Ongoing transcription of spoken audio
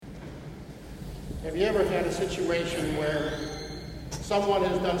Have you ever had a situation where someone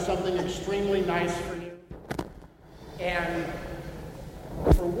has done something extremely nice for you, and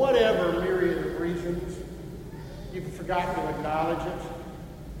for whatever myriad of reasons, you've forgotten to acknowledge it?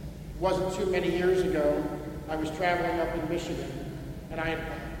 It wasn't too many years ago, I was traveling up in Michigan, and I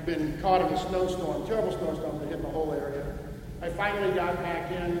had been caught in a snowstorm, terrible snowstorm that hit the whole area. I finally got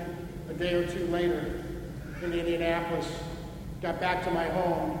back in a day or two later in Indianapolis, got back to my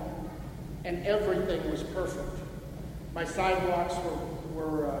home, and everything was perfect. My sidewalks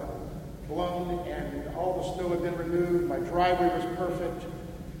were blown, and all the snow had been removed. My driveway was perfect.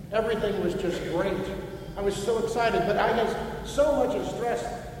 Everything was just great. I was so excited, but I had so much stress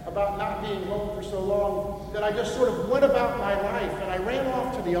about not being home for so long that I just sort of went about my life, and I ran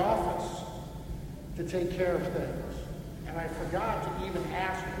off to the office to take care of things. And I forgot to even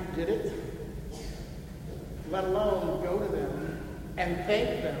ask who did it, let alone go to them and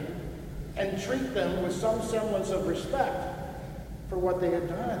thank them and treat them with some semblance of respect for what they had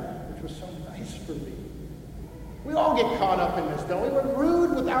done, which was so nice for me. We all get caught up in this, don't we? We're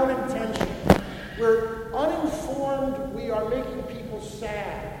rude without intention. We're uninformed. We are making people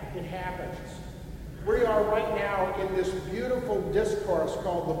sad. It happens. We are right now in this beautiful discourse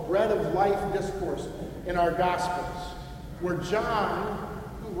called the Bread of Life discourse in our Gospels, where John,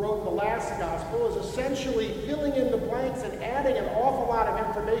 who wrote the last Gospel, is essentially filling in the blanks and adding an awful lot of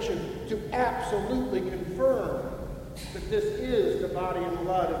information to absolutely confirm that this is the body and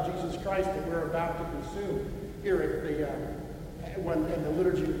blood of Jesus Christ that we're about to consume here at in the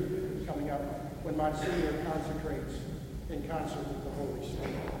liturgy coming up, when Monsignor consecrates in concert with the Holy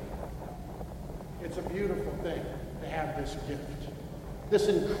Spirit. It's a beautiful thing to have this gift, this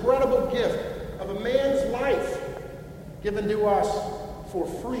incredible gift of a man's life given to us for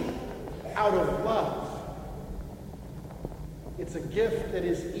free, out of love. It's a gift that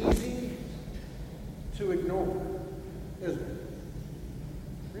is easy to ignore, isn't it?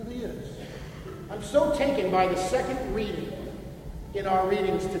 It really is. I'm so taken by the second reading in our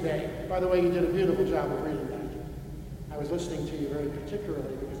readings today. By the way, you did a beautiful job of reading that. I was listening to you very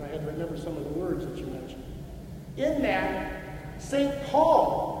particularly because I had to remember some of the words that you mentioned. In that, St.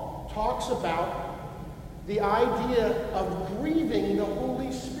 Paul talks about the idea of grieving the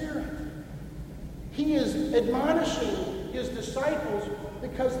Holy Spirit. He is admonishing his disciples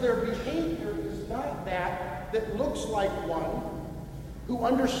because their behavior is not that looks like one who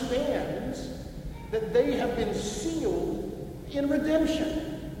understands that they have been sealed in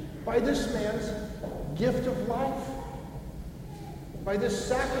redemption by this man's gift of life. By this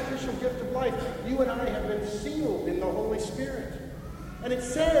sacrificial gift of life, you and I have been sealed in the Holy Spirit. And it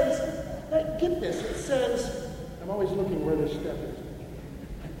says, get this, it says, I'm always looking where this step is.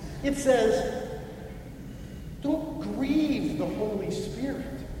 It says, don't grieve the Holy Spirit.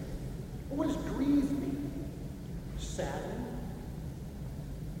 What does grieve mean? Sadden?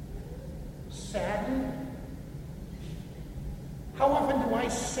 Sadden? How often do I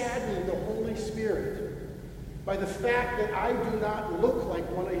sadden the Holy Spirit? By the fact that I do not look like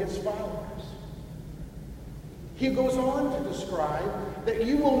one of his followers. He goes on to describe that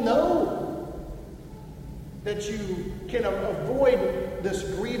you will know that you can avoid this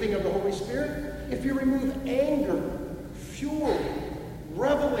grieving of the Holy Spirit if you remove anger, fury,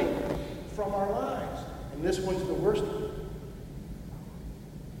 reveling from our lives. And this one's the worst one.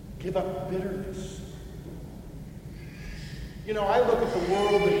 Give up bitterness. You know, I look at the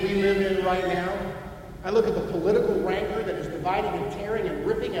world that we live in right now. I look at the political rancor that is dividing and tearing and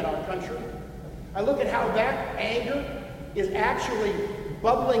ripping at our country. I look at how that anger is actually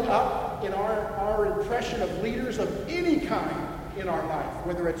bubbling up in our impression of leaders of any kind in our life,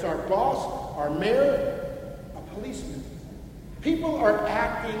 whether it's our boss, our mayor, a policeman. People are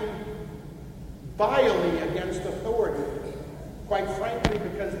acting vilely against authority, quite frankly,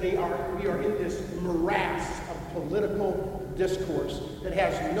 because we are in this morass of political discourse that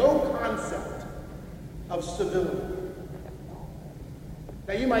has no concept of civility.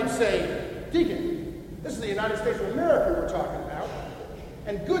 Now you might say, Deacon, this is the United States of America we're talking about,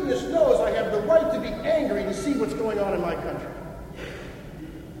 and goodness knows I have the right to be angry to see what's going on in my country.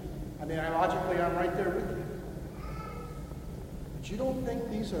 I mean, logically, I'm right there with you. But you don't think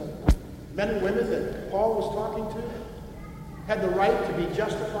these men and women that Paul was talking to had the right to be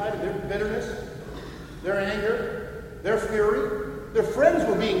justified in their bitterness, their anger, their fury? Their friends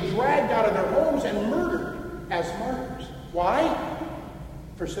were being dragged out of their homes and murdered as martyrs. Why?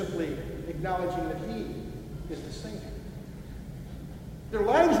 For simply acknowledging that he is the Savior. Their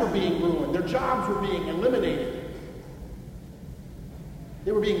lives were being ruined. Their jobs were being eliminated.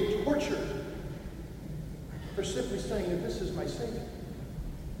 They were being tortured for simply saying that this is my Savior.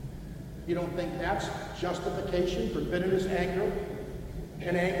 You don't think that's justification for bitterness, anger,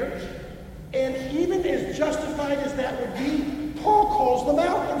 and anger? And even as justified as that would be, Paul calls them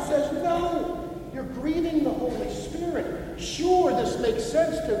out and says, no, you're grieving the Holy Spirit. Sure, this makes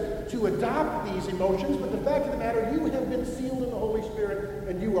sense to adopt these emotions, but the fact of the matter, you have been sealed in the Holy Spirit,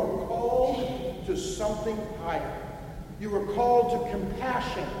 and you are called to something higher. You are called to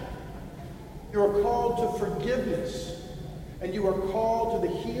compassion. You are called to forgiveness. And you are called to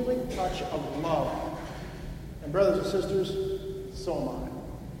the healing touch of love. And brothers and sisters, so am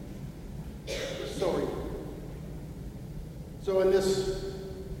I. So are you. So in this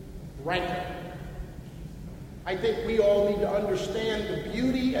ranking, I think we all need to understand the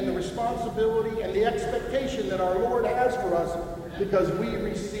beauty and the responsibility and the expectation that our Lord has for us because we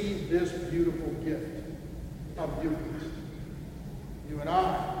receive this beautiful gift of beauty. You and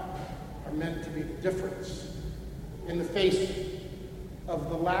I are meant to be the difference. In the face of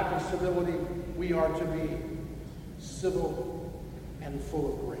the lack of civility, we are to be civil and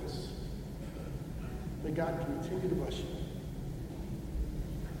full of grace. May God continue to bless you.